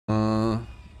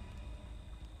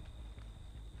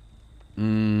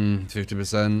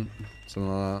50%, something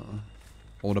like that.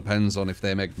 All depends on if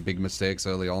they make big mistakes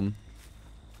early on.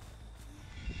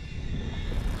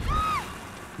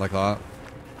 Like that.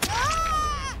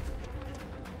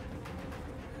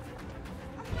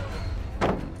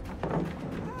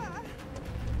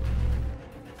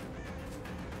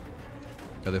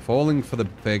 Yeah, they're falling for the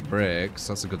big breaks.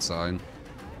 That's a good sign.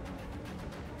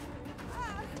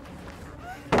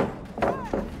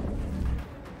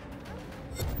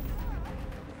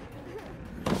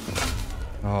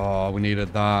 Oh, we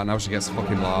needed that. Now she gets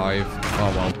fucking live.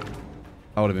 Oh well.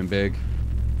 That would have been big.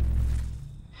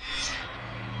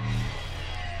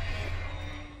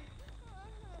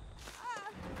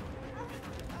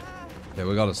 Yeah,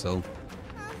 we got it still.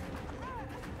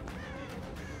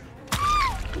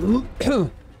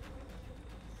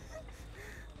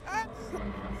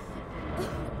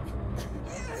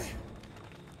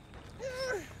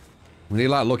 We need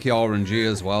like lucky RNG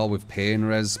as well with pain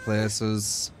res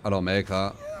places. I don't make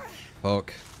that.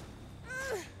 Fuck.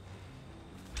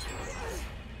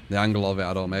 The angle of it,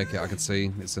 I don't make it. I can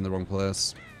see it's in the wrong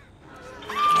place.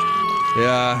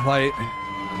 Yeah, like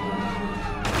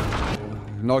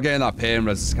not getting that pain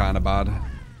res is kind of bad.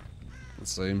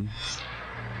 Let's see.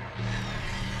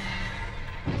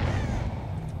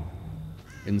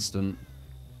 Instant.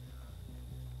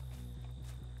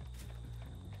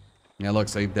 Yeah, look,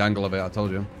 see the angle of it. I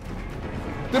told you.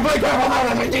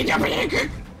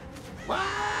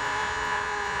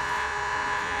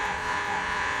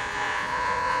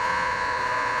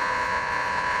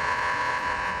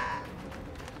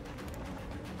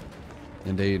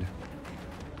 Indeed.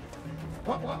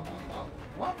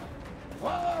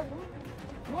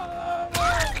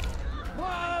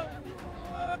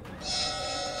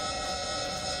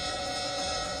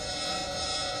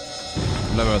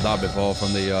 I've never heard that before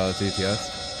from the TTS.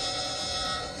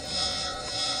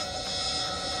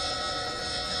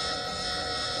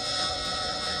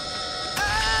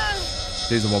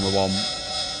 He's the one we want.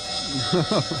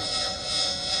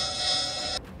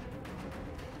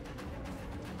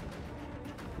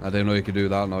 I didn't know you could do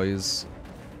that noise.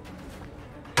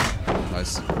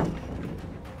 Nice.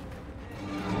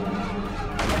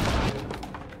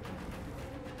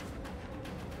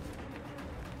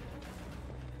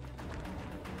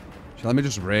 Let me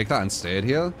just rake that and stayed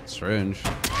here? Strange.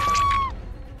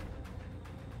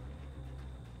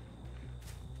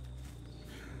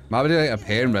 Might be doing a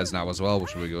pain res now as well,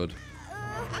 which would be good.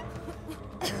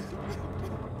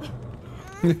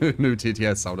 New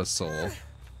TTS sounded sore.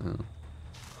 Oh.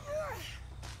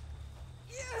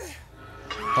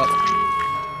 Oh.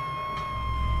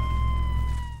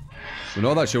 We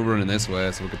know that she'll run in this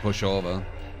way, so we can push over.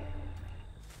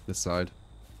 This side.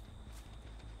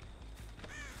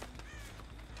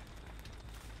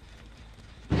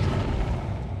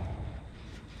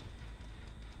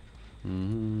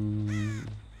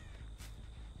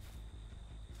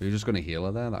 Are you just gonna heal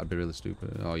her there? That'd be really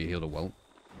stupid. Oh, you healed her well.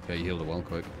 Yeah, you healed her well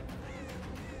quick.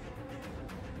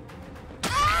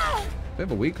 Bit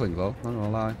of a weakling though, not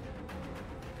gonna lie.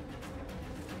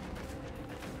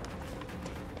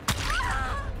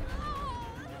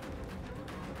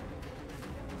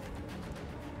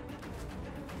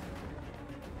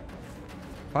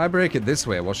 If I break it this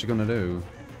way, what's she gonna do?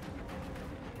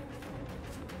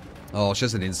 Oh, she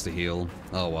has an insta heal.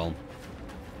 Oh well.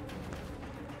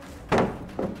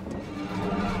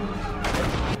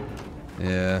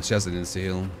 Yeah, she has an insta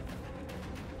heal.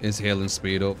 Insta heal and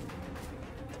speed up.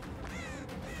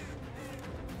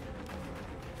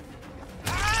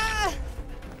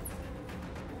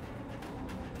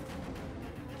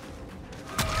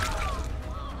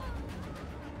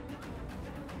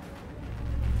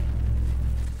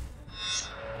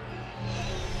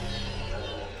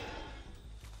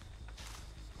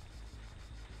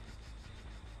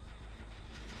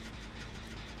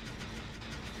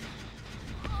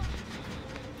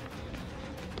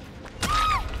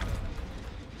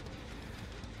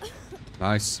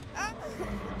 Nice.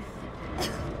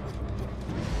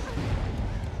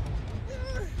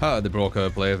 They broke her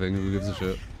plaything. Who gives a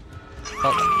shit?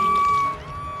 Oh.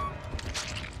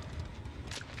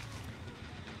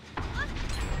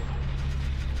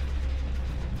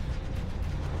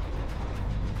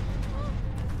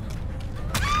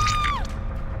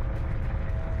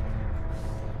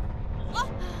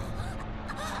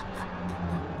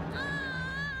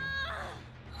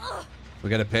 We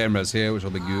get a pain res here, which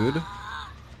will be good.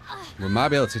 We might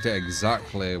be able to hit it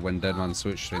exactly when Deadman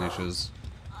Switch finishes.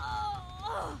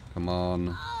 Come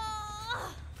on.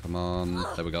 Come on.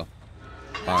 There we go.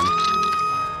 Fine.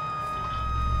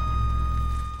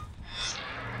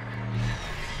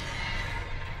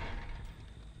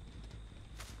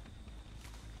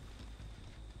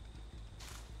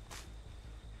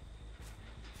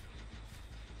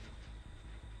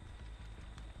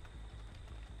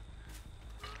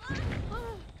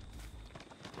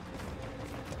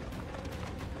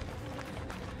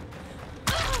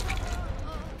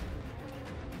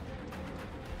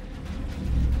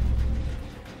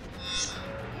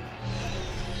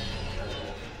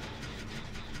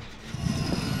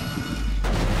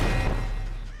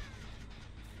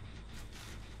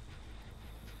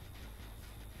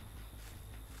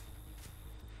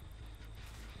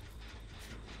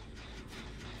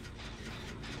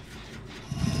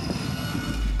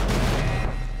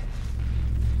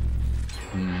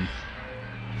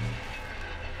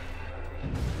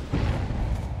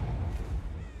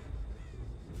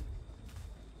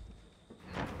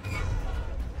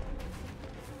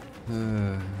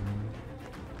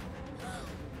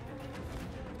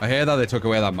 I hear that they took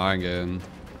away that mind game.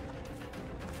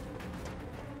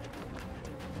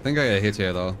 I think I get hit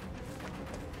here though.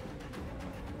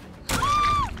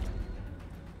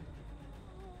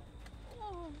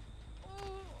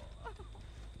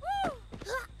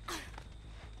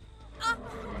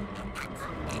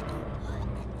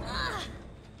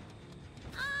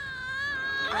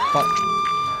 Fuck.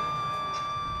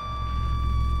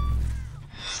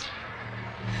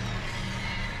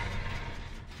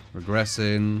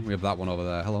 Regressing. We have that one over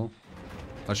there. Hello.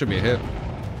 That should be a hit.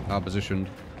 Our positioned.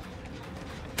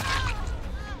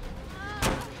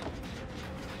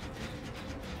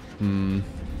 I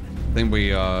think we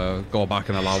go back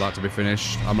and allow that to be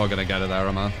finished. I'm not gonna get it there,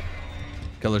 am I?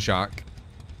 Killer Shack.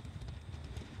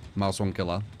 Mouse one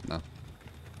killer. No.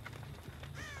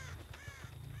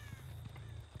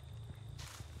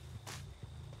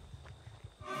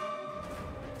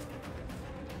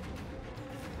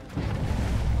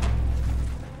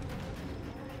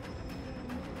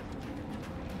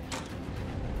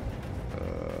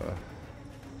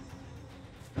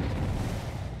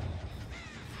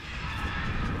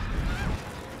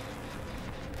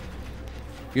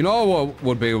 You know what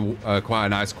would be quite a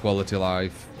nice quality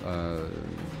life?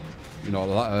 You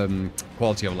know,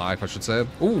 quality of life, I should say.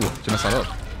 Ooh, did you mess that up?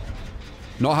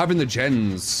 Not having the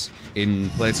gens in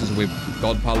places with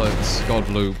god pallets, god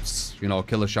loops, you know,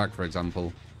 Killer Shack, for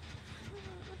example.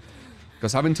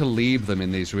 Because having to leave them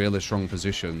in these really strong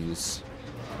positions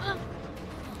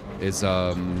is,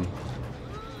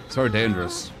 it's very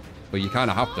dangerous. But you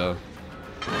kind of have to.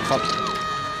 Stop.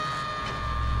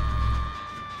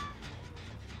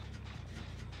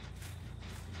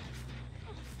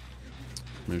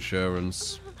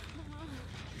 Insurance.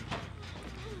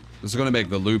 This is going to make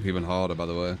the loop even harder, by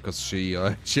the way, because she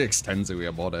extends it with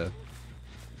her body.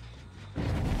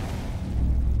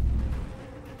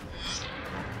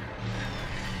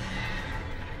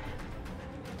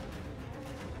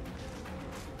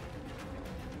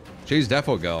 She's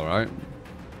defo girl, right?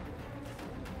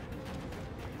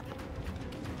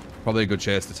 Probably a good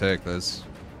chase to take this.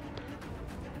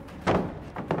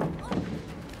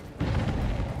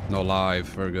 No live,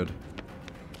 very good.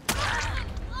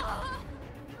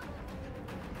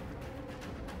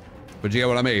 But do you get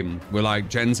what I mean? We're like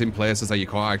gens in places that you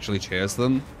can't actually chase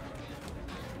them.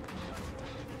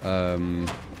 Why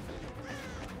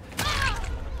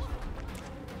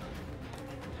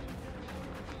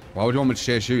would you want me to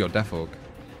chase you? You're defog.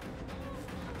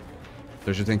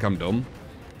 Does she think I'm dumb?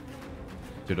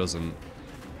 She doesn't.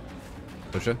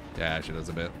 Does she? Yeah, she does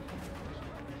a bit.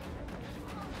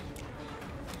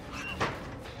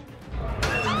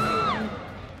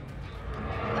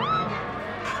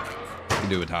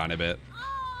 Do a tiny bit.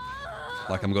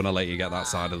 Like I'm gonna let you get that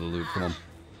side of the loop. Come on.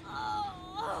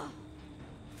 Oh.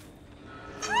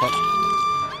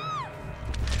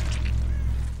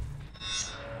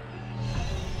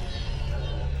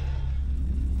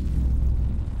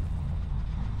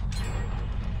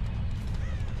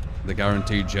 The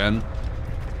guaranteed gen.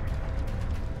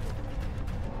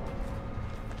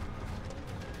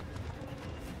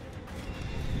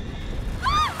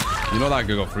 You know that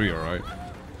could go through you, right?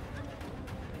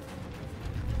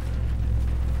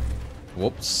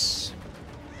 Whoops.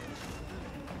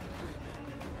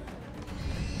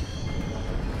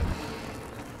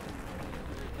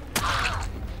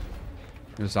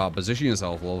 You start positioning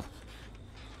yourself, love.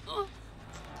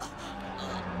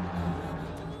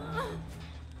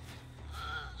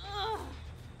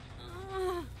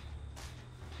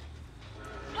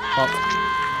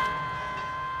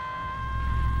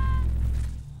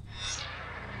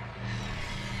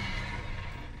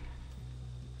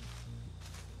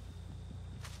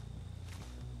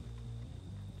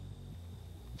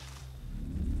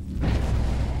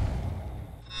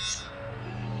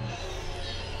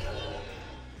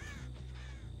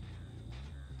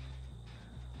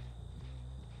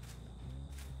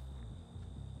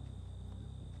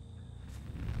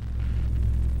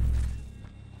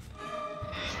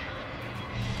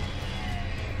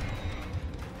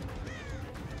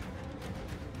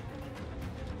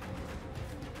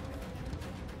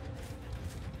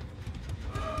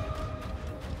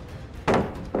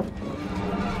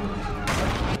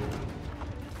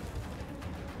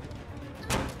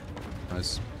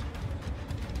 Nice.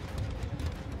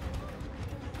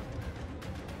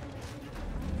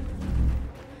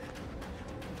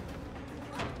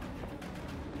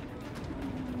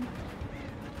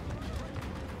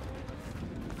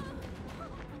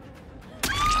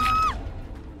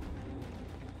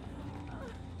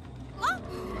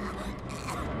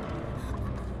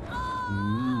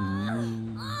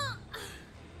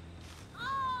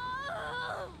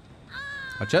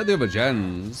 I checked the other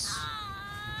gens.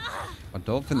 I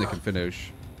don't think they can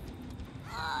finish.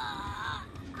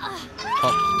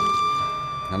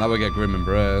 Oh. And now we get Grim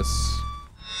Embrace.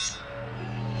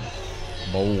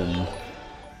 Boom.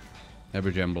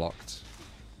 Every gen blocked.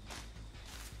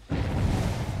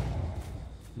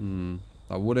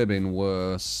 That would have been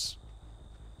worse.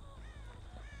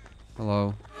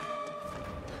 Hello.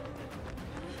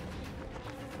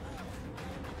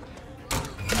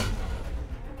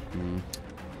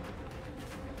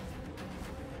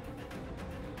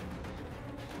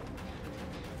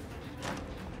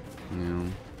 Yeah.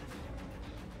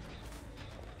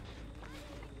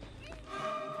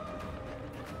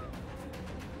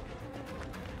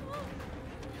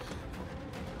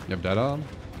 You have dead arm?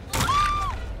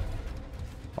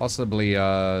 Possibly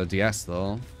DS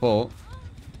though, but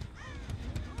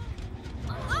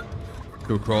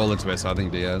could crawl into it, so I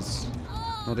think DS.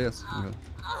 No DS. Okay.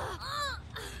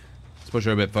 Let's push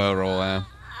her a bit further away.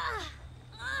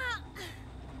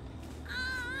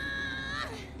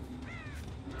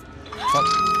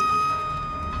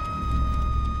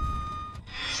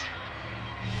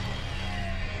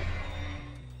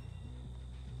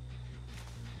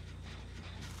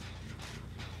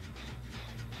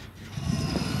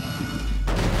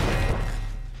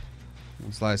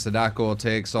 It's like SADAKO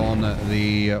takes on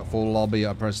the full lobby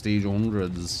at Prestige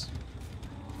 100'S.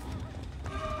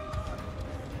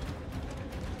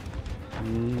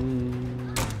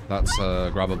 That's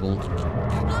grabbable.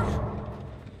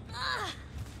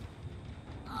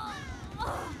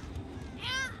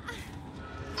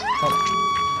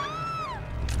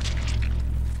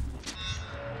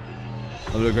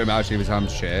 Another great match every time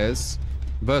chase.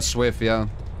 Versus Swift, yeah.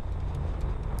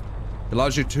 It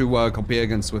allows you to compete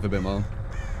against Swift a bit more.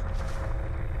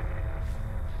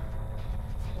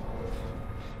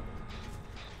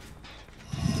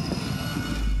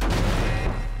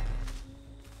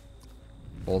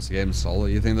 Boss game solo.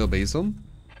 You think there'll be some?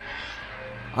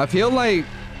 I feel like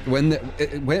when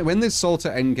there's sort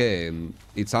of end game,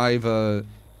 it's either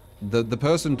the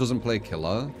person doesn't play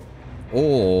killer,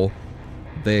 or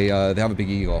they have a big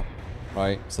ego,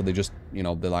 right? So they just, you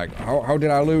know, they're like, how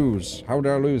did I lose? How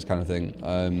did I lose? Kind of thing.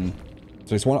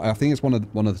 So it's one. I think it's one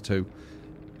of the two.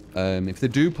 If they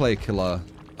do play killer,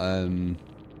 then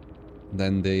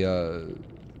they're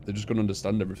just gonna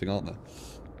understand everything, aren't they?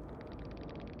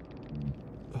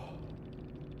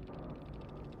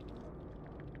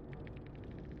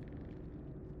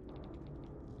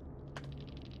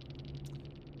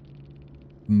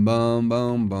 Boom,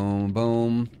 boom, boom,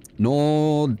 boom.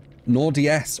 No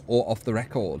DS or off the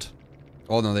record.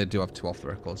 Oh no, they do have 2 off the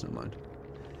records, never mind.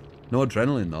 No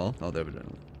adrenaline though. No, they have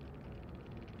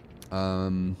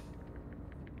adrenaline.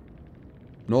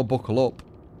 No buckle up.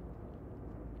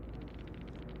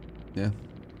 Yeah.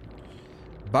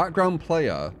 Background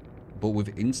player, but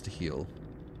with insta heal.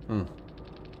 Huh.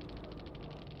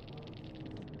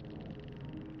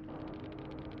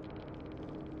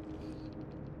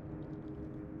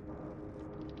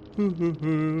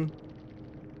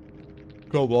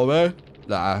 Come on, man.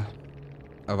 Nah.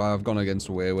 I've gone against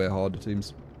way harder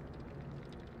teams.